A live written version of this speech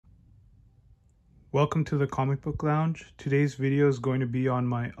Welcome to the Comic Book Lounge. Today's video is going to be on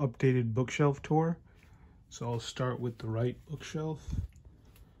my updated bookshelf tour. So I'll start with the right bookshelf.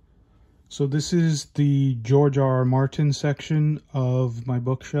 So this is the George R.R. Martin section of my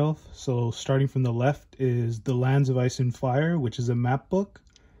bookshelf. So starting from the left is The Lands of Ice and Fire, which is a map book.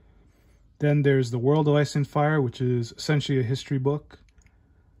 Then there's The World of Ice and Fire, which is essentially a history book.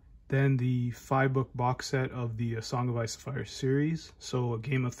 Then the 5-book box set of the Song of Ice and Fire series. So A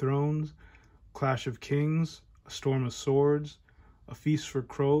Game of Thrones, Clash of Kings, A Storm of Swords, A Feast for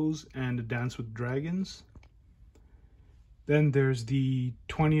Crows, and A Dance with Dragons. Then there's the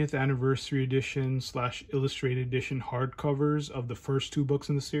 20th anniversary edition / illustrated edition hardcovers of the first 2 books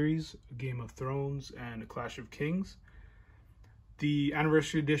in the series, A Game of Thrones and A Clash of Kings. The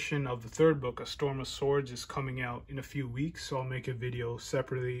anniversary edition of the 3rd book, A Storm of Swords, is coming out in a few weeks, so I'll make a video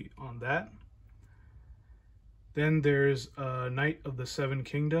separately on that. Then there's Night of the Seven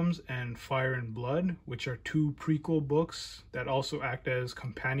Kingdoms and Fire and Blood, which are 2 prequel books that also act as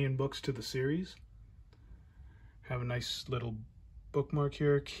companion books to the series. Have a nice little bookmark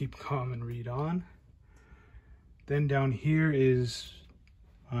here, keep calm and read on. Then down here is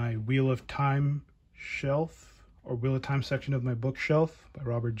my Wheel of Time shelf, or Wheel of Time section of my bookshelf by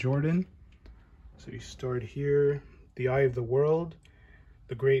Robert Jordan. So you start here, The Eye of the World,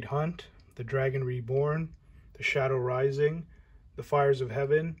 The Great Hunt, The Dragon Reborn, The Shadow Rising, The Fires of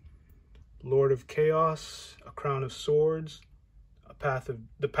Heaven, Lord of Chaos, A Crown of Swords, The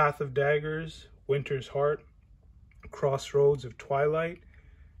Path of Daggers, Winter's Heart, Crossroads of Twilight,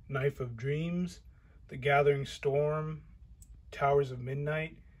 Knife of Dreams, The Gathering Storm, Towers of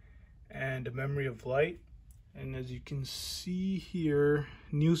Midnight, and A Memory of Light. And as you can see here,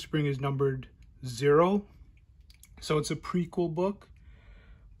 New Spring is numbered 0, so it's a prequel book.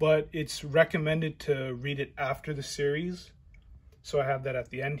 But it's recommended to read it after the series. So I have that at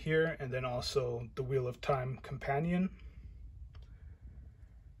the end here, and then also the Wheel of Time companion.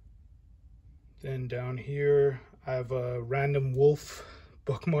 Then down here, I have a random wolf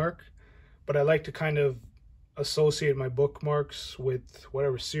bookmark, but I like to kind of associate my bookmarks with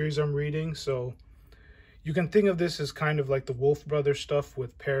whatever series I'm reading. So you can think of this as kind of like the Wolf Brothers stuff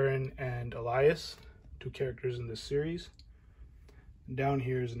with Perrin and Elias, 2 characters in this series. Down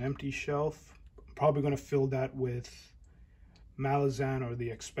here is an empty shelf. I'm probably going to fill that with Malazan or the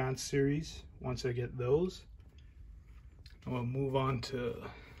Expanse series once I get those. And we'll move on to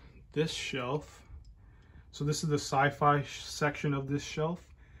this shelf. So this is the sci-fi section of this shelf.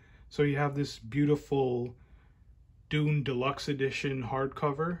 So you have this beautiful Dune Deluxe Edition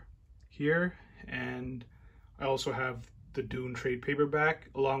hardcover here, and I also have the Dune trade paperback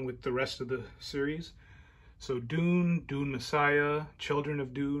along with the rest of the series. So Dune, Dune Messiah, Children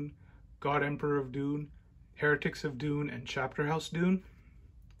of Dune, God Emperor of Dune, Heretics of Dune, and Chapter House Dune.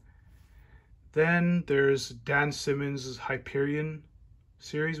 Then there's Dan Simmons' Hyperion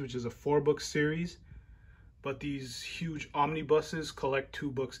series, which is a 4-book series. But these huge omnibuses collect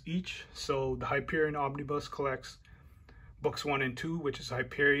 2 books each. So the Hyperion omnibus collects books 1 and 2, which is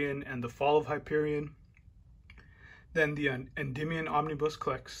Hyperion and the Fall of Hyperion. Then the Endymion omnibus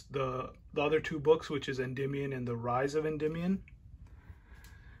collects the other 2 books, which is Endymion and the Rise of Endymion.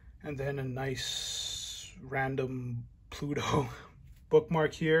 And then a nice random Pluto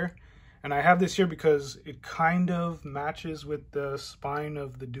bookmark here. And I have this here because it kind of matches with the spine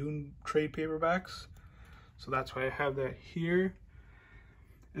of the Dune trade paperbacks. So that's why I have that here.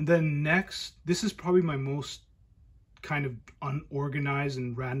 And then next, this is probably my most kind of unorganized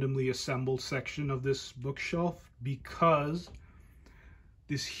and randomly assembled section of this bookshelf, because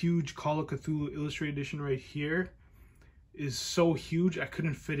this huge Call of Cthulhu illustrated edition right here is so huge I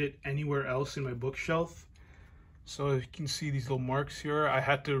couldn't fit it anywhere else in my bookshelf. So you can see these little marks here. I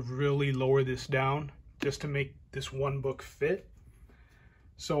had to really lower this down just to make this one book fit.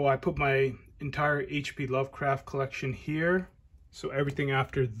 So I put my entire H.P. Lovecraft collection here. So everything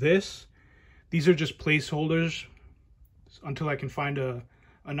after this, these are just placeholders until I can find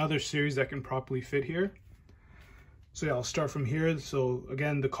another series that can properly fit here. So yeah, I'll start from here. So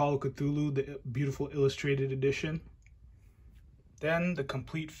again, the Call of Cthulhu, the beautiful illustrated edition. Then the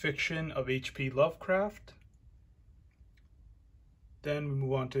complete fiction of H.P. Lovecraft. Then we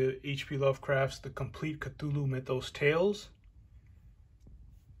move on to H.P. Lovecraft's The Complete Cthulhu Mythos Tales.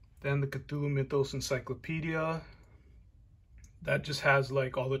 Then the Cthulhu Mythos Encyclopedia. That just has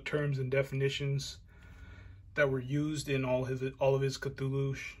like all the terms and definitions that were used in all of his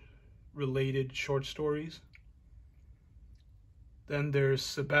Cthulhu related short stories. Then there's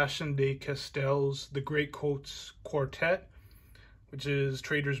Sebastian de Castell's The Great Coats Quartet, which is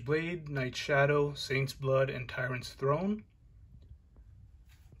Trader's Blade, Night's Shadow, Saint's Blood, and Tyrant's Throne.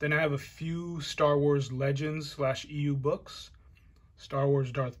 Then I have a few Star Wars Legends / EU books. Star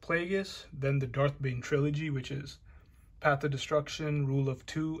Wars Darth Plagueis, then the Darth Bane trilogy, which is Path of Destruction, Rule of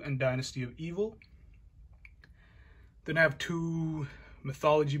Two, and Dynasty of Evil. Then I have 2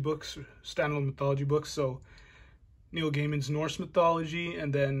 mythology books, standalone mythology books. So Neil Gaiman's Norse mythology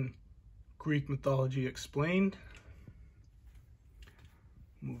and then Greek mythology explained.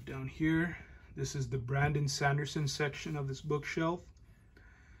 Move down here. This is the Brandon Sanderson section of this bookshelf.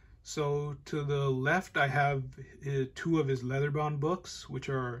 So to the left, I have 2 of his leather-bound books, which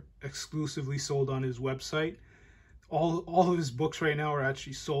are exclusively sold on his website. All of his books right now are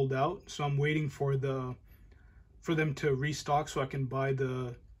actually sold out, so I'm waiting for them to restock so I can buy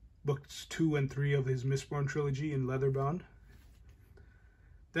the books 2 and 3 of his Mistborn trilogy in leather-bound.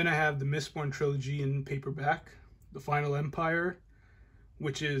 Then I have the Mistborn trilogy in paperback, The Final Empire,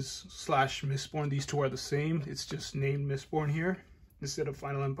 which is / Mistborn. These 2 are the same. It's just named Mistborn here instead of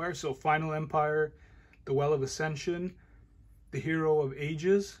Final Empire. So Final Empire, The Well of Ascension, The Hero of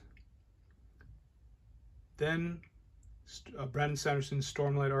Ages. Then Brandon Sanderson's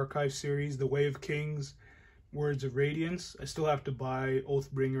Stormlight Archive series, The Way of Kings, Words of Radiance. I still have to buy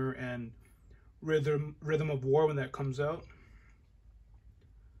Oathbringer and Rhythm of War when that comes out.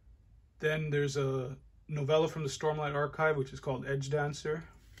 Then there's a novella from the Stormlight Archive, which is called Edge Dancer,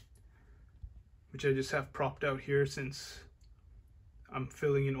 which I just have propped out here since I'm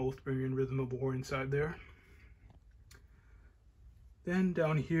filling in Oathbringer and Rhythm of War inside there. Then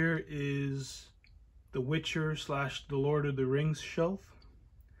down here is the Witcher / the Lord of the Rings shelf.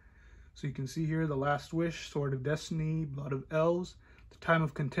 So you can see here The Last Wish, Sword of Destiny, Blood of Elves, The Time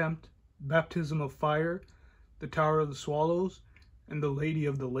of Contempt, Baptism of Fire, The Tower of the Swallows, and The Lady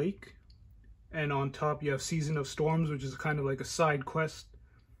of the Lake. And on top you have Season of Storms, which is kind of like a side quest,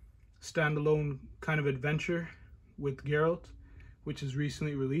 standalone kind of adventure with Geralt, which is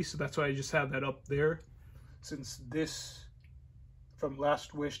recently released. So that's why I just have that up there, since this From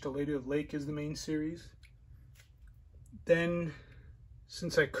Last Wish to Lady of the Lake is the main series. Then,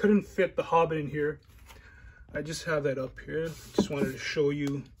 since I couldn't fit The Hobbit in here, I just have that up here. Just wanted to show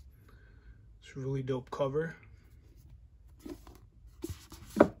you this really dope cover.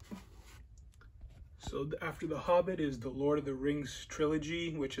 So after The Hobbit is the Lord of the Rings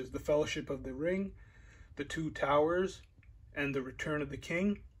trilogy, which is The Fellowship of the Ring, The Two Towers, and The Return of the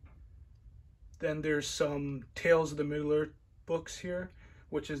King. Then there's some Tales of the Middle-earth books here,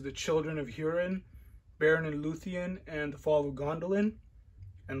 which is The Children of Hurin, Beren and Luthien, and The Fall of Gondolin.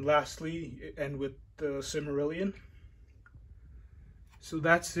 And lastly, end with the Silmarillion. So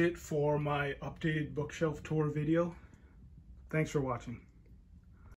that's it for my updated bookshelf tour video. Thanks for watching.